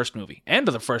end of the first movie. End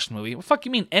of the first movie? What the fuck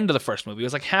you mean end of the first movie? It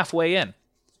was like halfway in.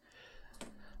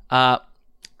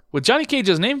 With Johnny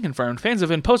Cage's name confirmed, fans have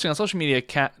been posting on social media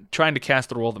trying to cast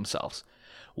the role themselves.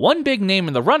 One big name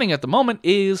in the running at the moment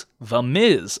is The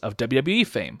Miz of WWE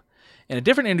fame. In a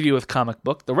different interview with Comic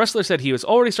Book, the wrestler said he has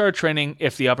already started training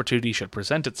if the opportunity should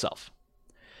present itself.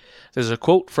 There's a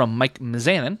quote from Mike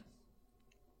Mizanin.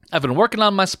 I've been working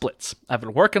on my splits. I've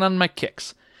been working on my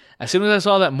kicks. As soon as I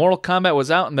saw that Mortal Kombat was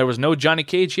out and there was no Johnny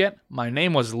Cage yet, my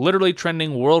name was literally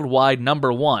trending worldwide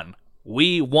 #1.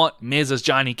 We want Miz as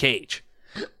Johnny Cage.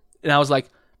 And I was like,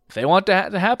 if they want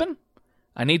that to happen,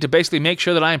 I need to basically make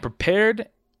sure that I am prepared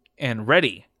and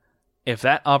ready if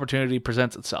that opportunity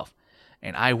presents itself.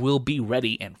 And I will be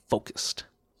ready and focused.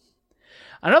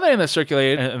 Another name that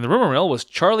circulated in the rumor mill was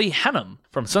Charlie Hunnam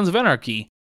from Sons of Anarchy.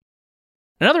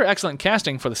 Another excellent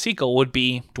casting for the sequel would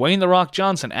be Dwayne "The Rock"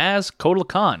 Johnson as Kotal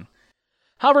Khan.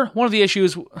 However, one of the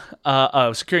issues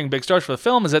of securing big stars for the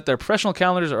film is that their professional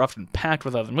calendars are often packed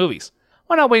with other movies.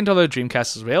 Why not wait until the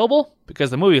Dreamcast is available? Because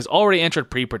the movie has already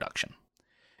entered pre-production.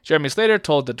 Jeremy Slater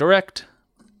told The Direct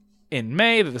in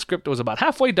May that the script was about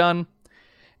halfway done,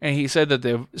 and he said that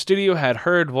the studio had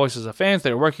heard voices of fans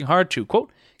that were working hard to,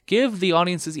 quote, give the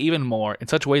audiences even more in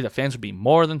such a way that fans would be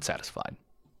more than satisfied.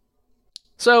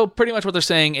 So pretty much what they're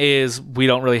saying is we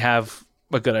don't really have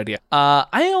a good idea. I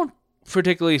don't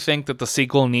particularly think that the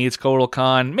sequel needs Kotal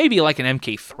Khan. Maybe like an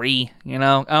MK3,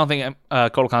 I don't think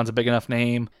Kotal Khan's a big enough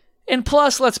name. And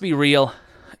plus, let's be real,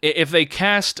 If they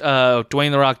cast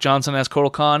Dwayne "The Rock" Johnson as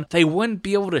Kotal Khan, they wouldn't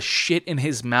be able to shit in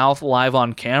his mouth live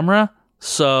on camera,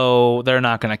 so they're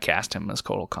not going to cast him as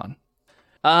Kotal Khan.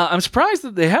 I'm surprised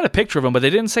that they had a picture of him, but they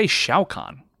didn't say Shao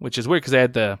Kahn, which is weird because they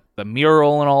had the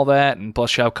mural and all that, and plus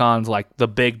Shao Kahn's like the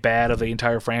big bad of the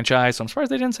entire franchise, so I'm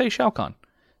surprised they didn't say Shao Kahn.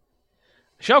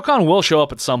 Shao Kahn will show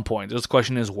up at some point. The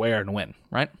question is where and when,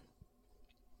 right?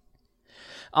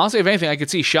 Honestly, if anything, I could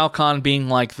see Shao Kahn being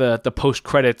like the post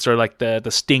credits or like the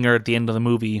stinger at the end of the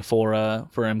movie for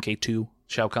MK2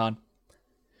 Shao Kahn.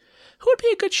 Who would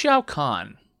be a good Shao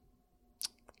Kahn?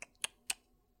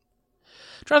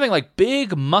 I'm trying to think like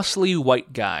big, muscly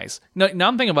white guys. Now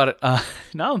I'm thinking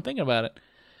about it.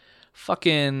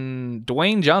 Fucking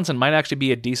Dwayne Johnson might actually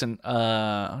be a decent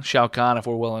Shao Kahn if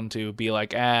we're willing to be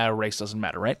like, race doesn't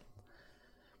matter, right?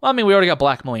 Well, I mean, we already got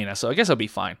Black Melina, so I guess it'll be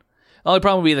fine. The only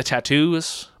problem would be the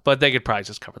tattoos, but they could probably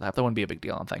just cover that. That wouldn't be a big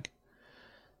deal, I think.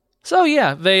 So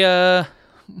yeah, they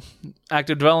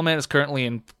active development is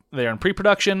currently they're in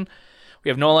pre-production. We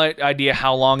have no idea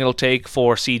how long it'll take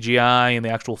for CGI and the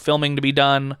actual filming to be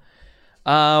done.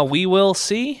 We will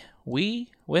see. We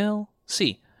will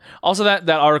see. Also, that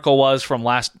article was from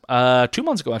last 2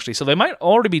 months ago, actually, so they might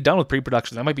already be done with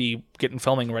pre-production. They might be getting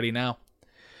filming ready now.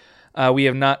 We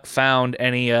have not found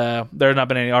any, there have not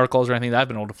been any articles or anything that I've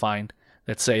been able to find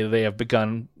that say they have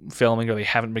begun filming or they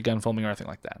haven't begun filming or anything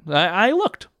like that. I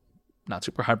looked. Not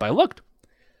super hard, but I looked.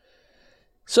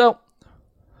 So,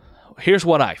 here's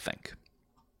what I think.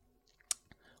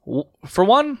 For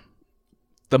one,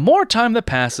 the more time that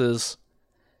passes,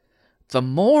 the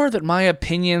more that my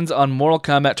opinions on Mortal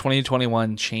Kombat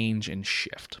 2021 change and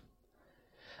shift.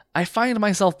 I find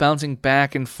myself bouncing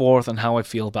back and forth on how I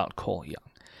feel about Cole Young,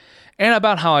 and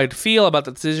about how I'd feel about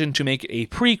the decision to make a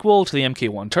prequel to the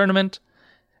MK1 tournament.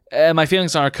 My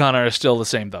feelings on Arcana are still the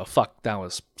same, though. Fuck, that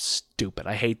was stupid.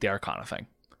 I hate the Arcana thing.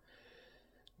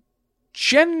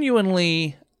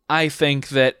 Genuinely, I think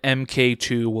that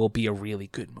MK2 will be a really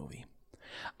good movie.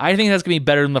 I think that's going to be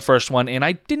better than the first one, and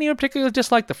I didn't even particularly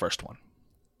dislike the first one.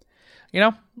 You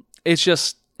know, it's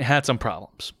just, it had some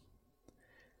problems.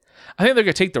 I think they're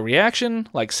going to take the reaction,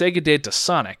 like Sega did to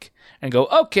Sonic, and go,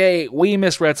 okay, we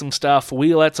misread some stuff,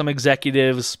 we let some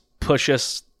executives push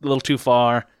us a little too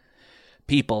far,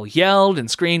 people yelled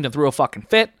and screamed and threw a fucking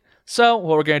fit, so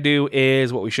what we're going to do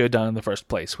is what we should have done in the first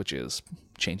place, which is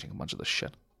changing a bunch of this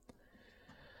shit.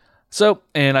 So,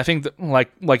 and I think that,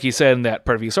 like he said in that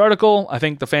previous article, I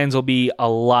think the fans will be a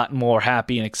lot more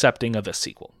happy and accepting of this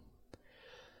sequel.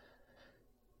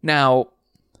 Now,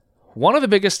 one of the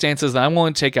biggest stances that I'm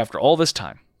willing to take after all this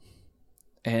time,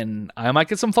 and I might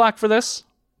get some flack for this,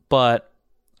 but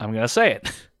I'm going to say it,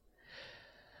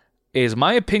 is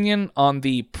my opinion on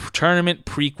the tournament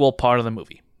prequel part of the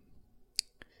movie.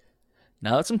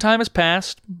 Now that some time has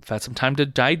passed, I've had some time to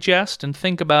digest and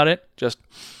think about it, just...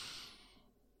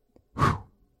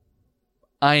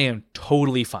 I am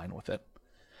totally fine with it.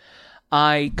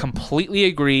 I completely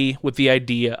agree with the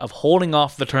idea of holding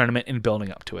off the tournament and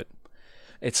building up to it.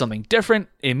 It's something different.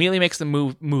 It immediately makes the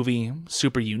movie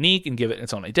super unique and give it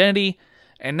its own identity.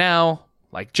 And now,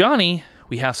 like Johnny,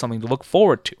 we have something to look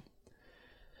forward to.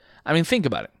 I mean, think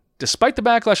about it. Despite the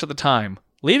backlash at the time,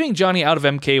 leaving Johnny out of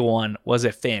MK1 was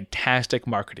a fantastic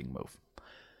marketing move.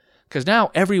 Because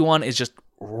now everyone is just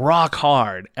rock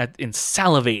hard in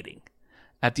salivating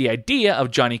at the idea of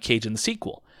Johnny Cage in the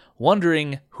sequel,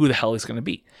 wondering who the hell he's going to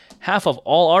be. Half of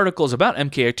all articles about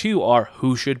MK2 are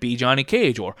who should be Johnny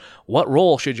Cage, or what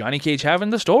role should Johnny Cage have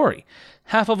in the story.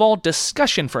 Half of all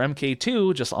discussion for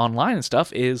MK2, just online and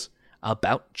stuff, is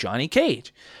about Johnny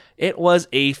Cage. It was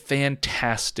a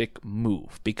fantastic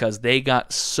move, because they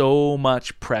got so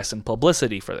much press and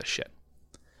publicity for this shit.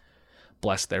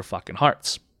 Bless their fucking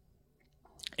hearts.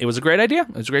 It was a great idea.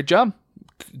 It was a great job.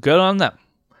 Good on them.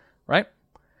 Right?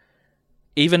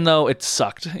 Even though it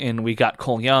sucked and we got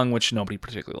Cole Young, which nobody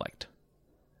particularly liked.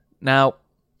 Now,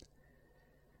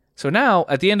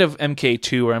 at the end of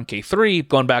MK2 or MK3,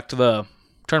 going back to the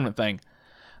tournament thing,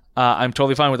 I'm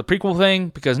totally fine with the prequel thing,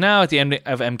 because now at the end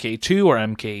of MK2 or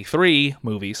MK3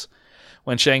 movies,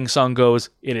 when Shang Tsung goes,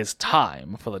 "It is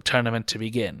time for the tournament to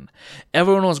begin,"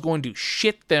 everyone was going to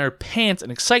shit their pants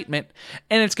in excitement,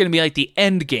 and it's going to be like the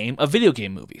end game of video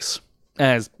game movies,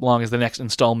 as long as the next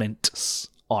installments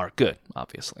are good,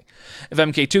 obviously. If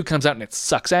MK2 comes out and it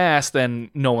sucks ass, then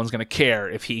no one's going to care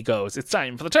if he goes, "It's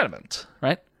time for the tournament,"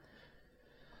 right?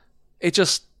 It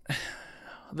just,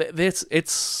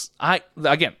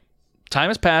 again, time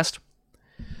has passed.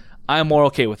 I'm more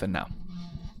okay with it now.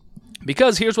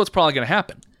 Because here's what's probably going to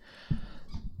happen,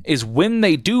 is when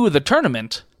they do the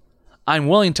tournament, I'm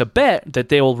willing to bet that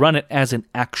they will run it as an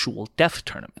actual death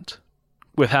tournament,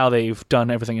 with how they've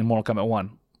done everything in Mortal Kombat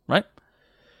 1, right?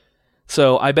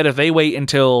 So I bet if they wait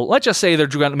until, let's just say they're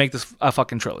going to make this a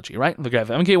fucking trilogy, right? They're going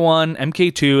to have MK1,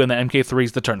 MK2, and then MK3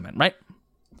 is the tournament, right?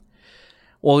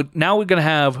 Well, now we're going to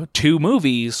have 2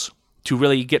 movies to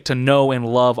really get to know and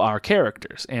love our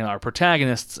characters and our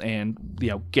protagonists and,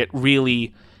 get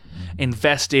really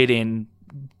invested and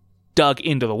dug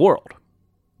into the world.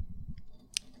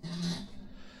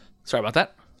 Sorry about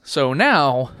that. So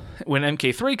now, when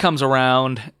MK3 comes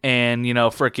around and,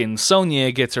 frickin'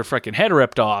 Sonya gets her frickin' head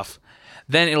ripped off,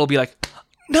 then it'll be like,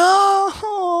 no,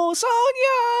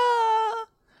 Sonya!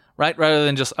 Right? Rather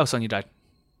than just, oh, Sonya died.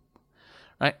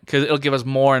 Right? Because it'll give us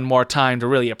more and more time to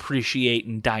really appreciate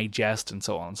and digest and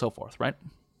so on and so forth, right?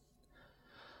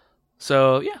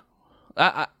 So, yeah.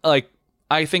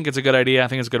 I think it's a good idea. I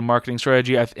think it's a good marketing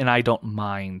strategy, and I don't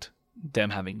mind them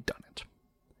having done it.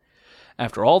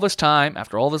 After all this time,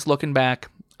 after all this looking back,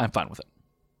 I'm fine with it.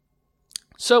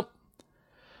 So,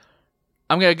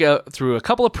 I'm going to go through a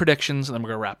couple of predictions, and then we're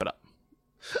going to wrap it up.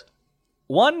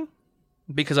 1,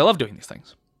 because I love doing these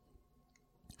things.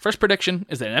 First prediction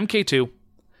is that in MK2,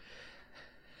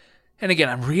 and again,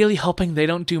 I'm really hoping they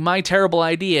don't do my terrible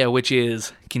idea, which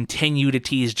is continue to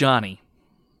tease Johnny.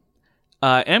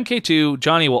 MK2,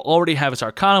 Johnny will already have his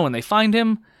Arcana when they find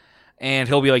him, and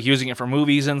he'll be using it for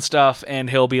movies and stuff, and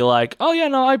he'll be like, oh yeah,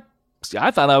 no,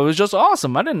 I thought I was just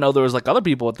awesome. I didn't know there was other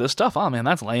people with this stuff. Oh man,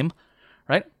 that's lame,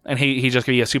 right? And he just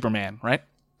could be a Superman, right?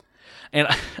 And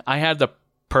I had the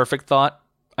perfect thought,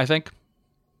 I think,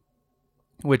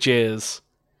 which is,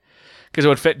 because it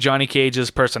would fit Johnny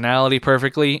Cage's personality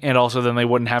perfectly, and also then they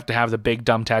wouldn't have to have the big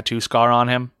dumb tattoo scar on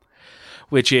him,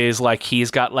 which is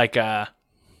he's got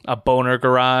a boner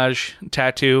garage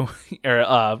tattoo,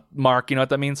 or mark, you know what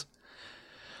that means?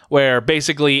 Where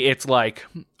basically it's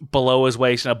below his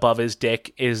waist and above his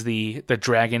dick is the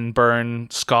dragon burn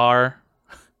scar.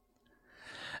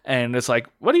 And it's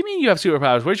what do you mean you have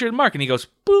superpowers? Where's your mark? And he goes,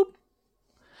 boop.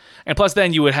 And plus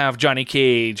then you would have Johnny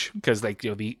Cage, because the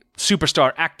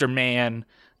superstar actor man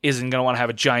isn't going to want to have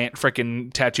a giant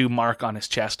freaking tattoo mark on his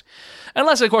chest.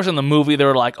 Unless, of course, in the movie they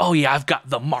were like, oh yeah, I've got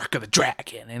the mark of the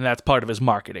dragon, and that's part of his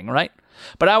marketing, right?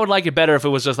 But I would like it better if it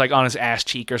was just on his ass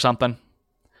cheek or something.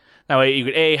 That way you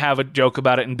could A, have a joke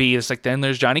about it, and B, it's then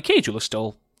there's Johnny Cage, who looks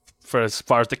still, for as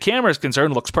far as the camera is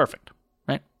concerned, looks perfect,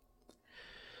 right?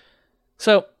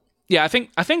 So, yeah, I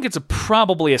think it's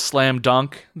probably a slam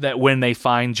dunk that when they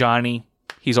find Johnny,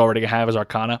 he's already going to have his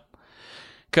Arcana.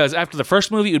 Because after the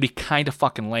first movie, it would be kind of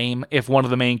fucking lame if one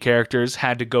of the main characters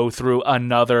had to go through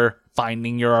another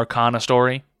finding your Arcana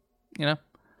story,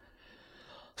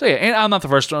 So yeah, and I'm not the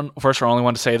first or only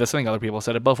one to say this. I think other people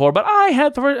said it before, but I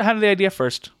had the idea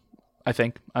first. I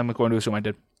think. I'm going to assume I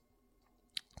did.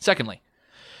 Secondly,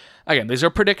 again, these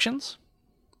are predictions.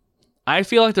 I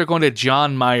feel like they're going to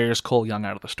John Myers Cole Young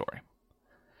out of the story.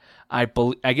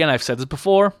 Again, I've said this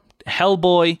before.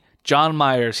 Hellboy, John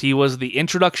Myers, he was the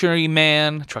introductory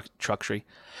man,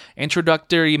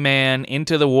 introductory man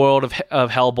into the world of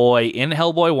Hellboy in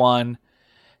Hellboy 1.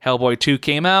 Hellboy 2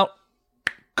 came out,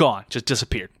 gone, just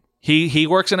disappeared. He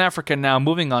works in Africa now,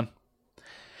 moving on.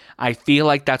 I feel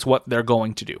like that's what they're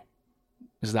going to do.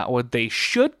 Is that what they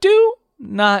should do?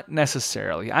 Not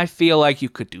necessarily. I feel like you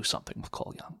could do something with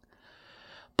Cole Young.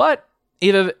 But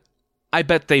I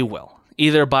bet they will.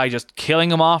 Either by just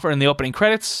killing him off or in the opening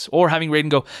credits, or having Raiden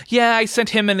go, yeah, I sent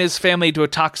him and his family to a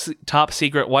top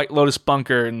secret White Lotus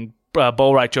bunker, and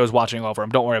Bo Raicho's watching over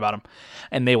him. Don't worry about him.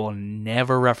 And they will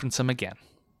never reference him again.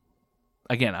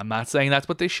 Again, I'm not saying that's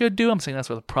what they should do. I'm saying that's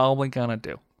what they're probably going to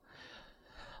do.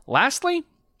 Lastly,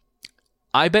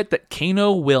 I bet that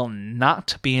Kano will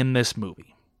not be in this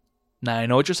movie. Now, I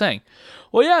know what you're saying.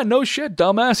 Well, yeah, no shit,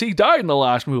 dumbass. He died in the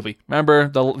last movie. Remember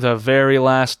the very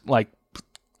last,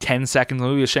 10 seconds of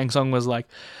the movie, Shang Tsung was like,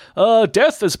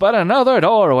 death is but another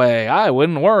doorway. I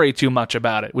wouldn't worry too much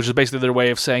about it. Which is basically their way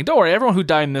of saying, don't worry, everyone who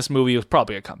died in this movie was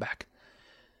probably going to come back.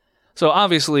 So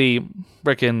obviously,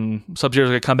 frickin' Sub-Zero's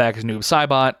going to come back as Noob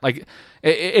Saibot.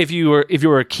 If you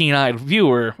were a keen-eyed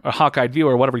viewer, a hawk-eyed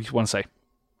viewer, whatever you want to say,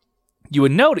 you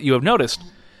have noticed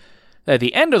that at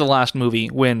the end of the last movie,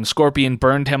 when Scorpion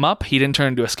burned him up, he didn't turn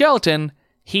into a skeleton.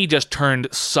 He just turned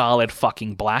solid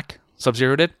fucking black.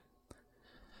 Sub-Zero did.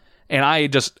 And I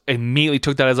just immediately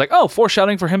took that as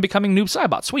foreshadowing for him becoming Noob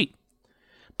Saibot. Sweet.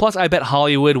 Plus, I bet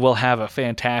Hollywood will have a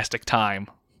fantastic time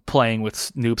playing with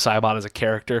Noob Saibot as a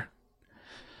character.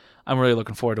 I'm really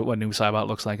looking forward to what Noob Saibot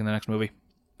looks like in the next movie.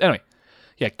 Anyway,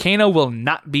 yeah, Kano will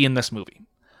not be in this movie.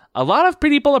 A lot of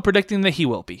people are predicting that he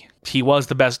will be. He was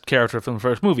the best character from the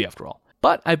first movie, after all.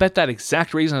 But I bet that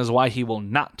exact reason is why he will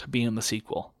not be in the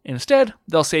sequel. Instead,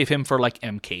 they'll save him for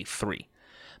MK3.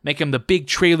 Make him the big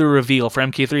trailer reveal for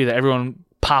MK3 that everyone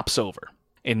pops over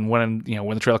when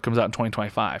the trailer comes out in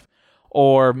 2025.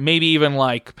 Or maybe even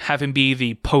like have him be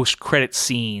the post-credit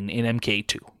scene in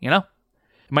MK2, It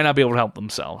might not be able to help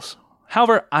themselves.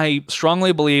 However, I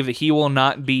strongly believe that he will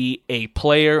not be a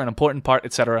player, an important part,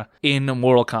 etc. in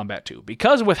Mortal Kombat 2.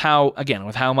 Because with how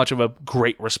much of a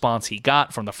great response he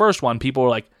got from the first one, people were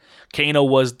like, Kano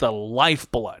was the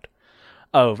lifeblood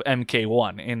of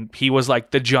MK1. And he was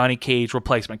like the Johnny Cage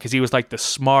replacement because he was like the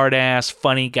smart-ass,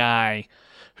 funny guy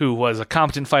who was a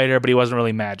competent fighter, but he wasn't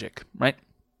really magic, right?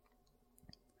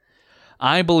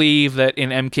 I believe that in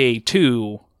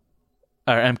MK2,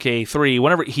 or MK3,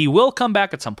 whenever, he will come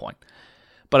back at some point.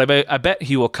 But I bet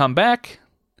he will come back.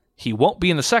 He won't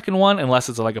be in the second one unless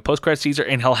it's like a post-credit teaser,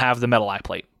 and he'll have the metal eye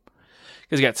plate.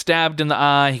 Because he got stabbed in the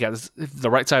eye, he got the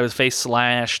right side of his face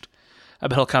slashed. I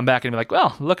bet he'll come back and be like,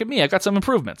 well, look at me, I got some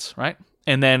improvements, right?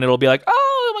 And then it'll be like,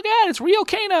 oh my god, it's real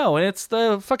Kano, and it's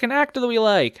the fucking actor that we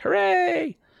like.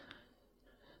 Hooray!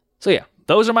 So yeah,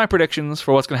 those are my predictions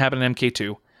for what's going to happen in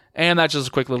MK2. And that's just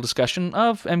a quick little discussion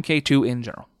of MK2 in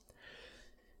general.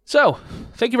 So,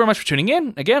 thank you very much for tuning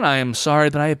in. Again, I am sorry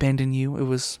that I abandoned you. It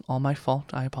was all my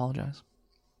fault. I apologize.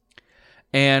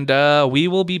 And we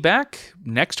will be back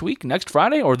next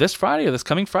Friday, or this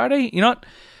coming Friday. You know what?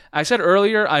 I said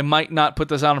earlier I might not put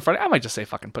this out on Friday. I might just say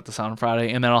fucking put this out on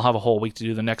Friday, and then I'll have a whole week to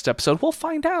do the next episode. We'll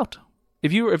find out.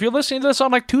 If you're listening to this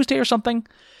on like Tuesday or something,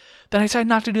 then I decide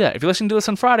not to do that. If you're listening to this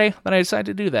on Friday, then I decide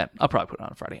to do that. I'll probably put it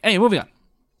on Friday. Anyway, moving on.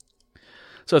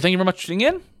 So thank you very much for tuning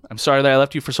in. I'm sorry that I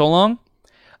left you for so long.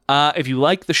 If you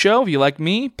like the show, if you like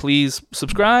me, please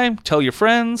subscribe, tell your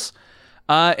friends.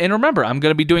 And remember, I'm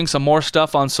going to be doing some more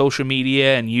stuff on social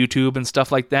media and YouTube and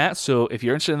stuff like that. So if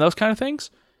you're interested in those kind of things,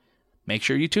 make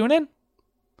sure you tune in.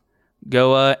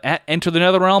 Go at Enter the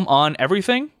Netherrealm on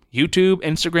everything. YouTube,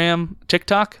 Instagram,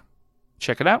 TikTok.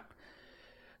 Check it out.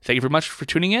 Thank you very much for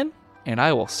tuning in. And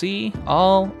I will see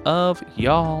all of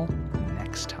y'all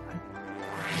next time.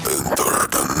 Enter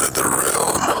the Netherrealm.